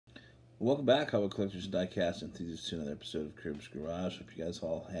Welcome back, Hobby Collectors and Diecast enthusiasts, to another episode of Crib's Garage. Hope you guys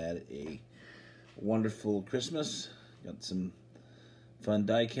all had a wonderful Christmas. Got some fun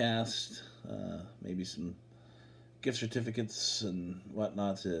diecast, maybe some gift certificates and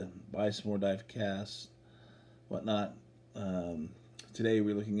whatnot to buy some more diecast, whatnot. Today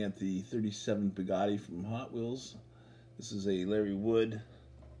we're looking at the 37 Bugatti from Hot Wheels. This is a Larry Wood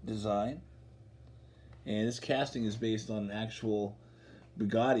design, and this casting is based on an actual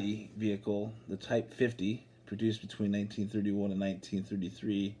Bugatti vehicle, the Type 50, produced between 1931 and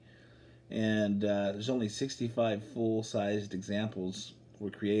 1933, and there's only 65 full-sized examples were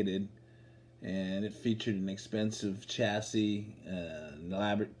created, and it featured an expensive chassis, an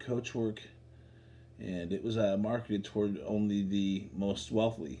elaborate coachwork, and it was marketed toward only the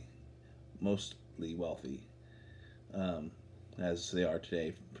mostly wealthy, as they are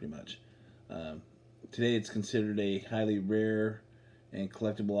today, pretty much. Today it's considered a highly rare and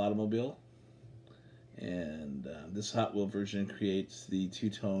collectible automobile, and this Hot Wheel version creates the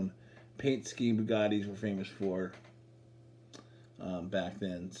two-tone paint scheme Bugattis were famous for back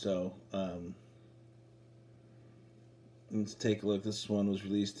then. So let's take a look. This one was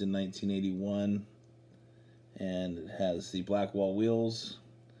released in 1981, and it has the black wall wheels,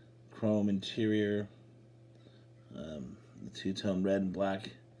 chrome interior, the two-tone red and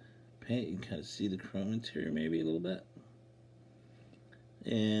black paint. You can kind of see the chrome interior maybe a little bit.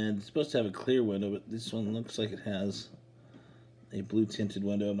 And it's supposed to have a clear window, but this one looks like it has a blue tinted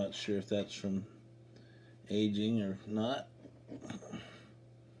window. I'm not sure if that's from aging or not.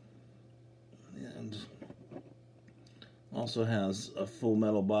 And also has a full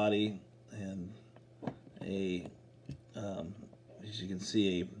metal body and a, as you can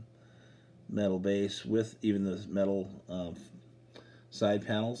see, a metal base with even the metal side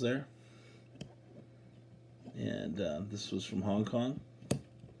panels there. And this was from Hong Kong.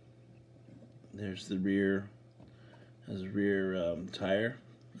 There's the rear, has a rear tire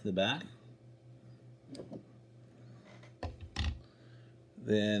in the back.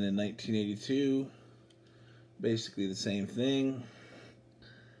 Then in 1982, basically the same thing,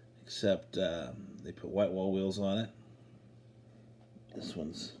 except they put white wall wheels on it. This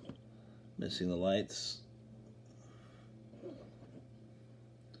one's missing the lights.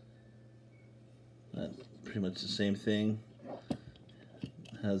 Pretty much the same thing.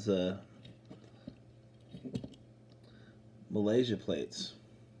 Has a Malaysia plates.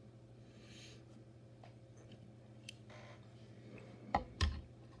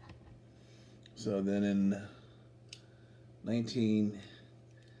 So then in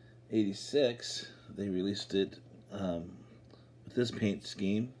 1986, they released it with this paint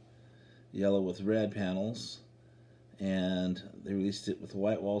scheme, yellow with red panels, and they released it with the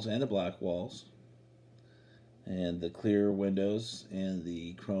white walls and the black walls, and the clear windows and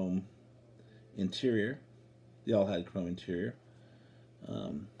the chrome interior. They all had chrome interior.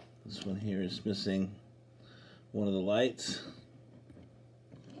 This one here is missing one of the lights.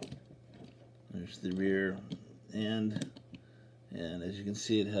 There's the rear end, and as you can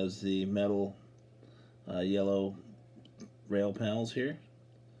see, it has the metal yellow rail panels here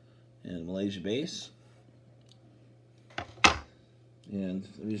and Malaysia base. And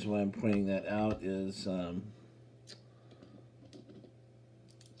the reason why I'm pointing that out is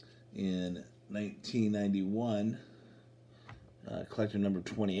in 1991, collector number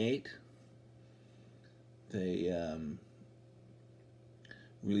 28, they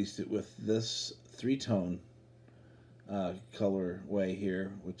released it with this three-tone colorway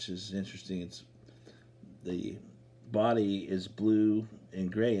here, which is interesting. It's the body is blue and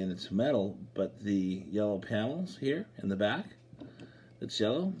gray and it's metal, but the yellow panels here in the back, it's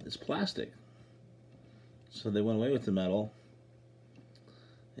yellow, it's plastic. So they went away with the metal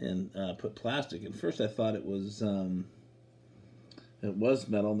and put plastic. At first I thought it was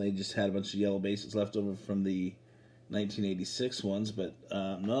metal, and they just had a bunch of yellow bases left over from the 1986 ones, but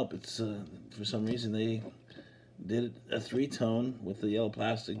nope, it's for some reason they did a three-tone with the yellow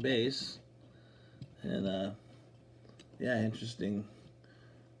plastic base. And yeah, interesting.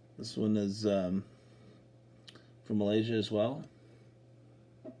 This one is from Malaysia as well.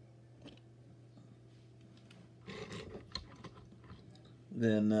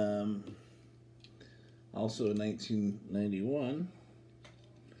 Then also in 1991,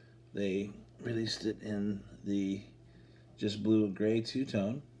 they released it in the just blue and gray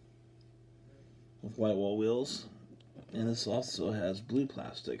two-tone with white wall wheels, and this also has blue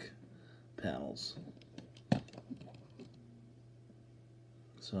plastic panels.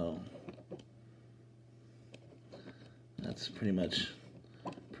 So that's pretty much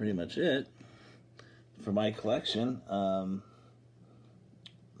it for my collection.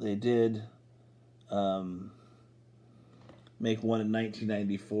 they did make one in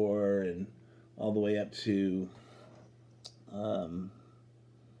 1994 and all the way up to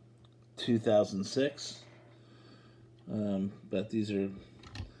 2006. But these are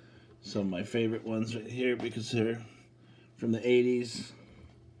some of my favorite ones right here because they're from the 80s.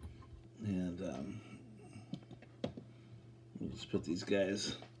 And we'll just put these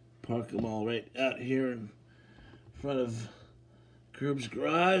guys, park them all right out here in front of Curb's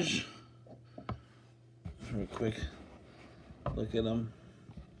garage for a quick look at them.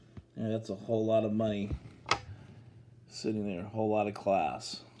 Yeah, that's a whole lot of money sitting there, a whole lot of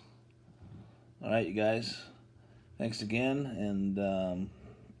class. All right, you guys, thanks again, and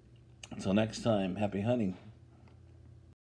until next time, happy hunting.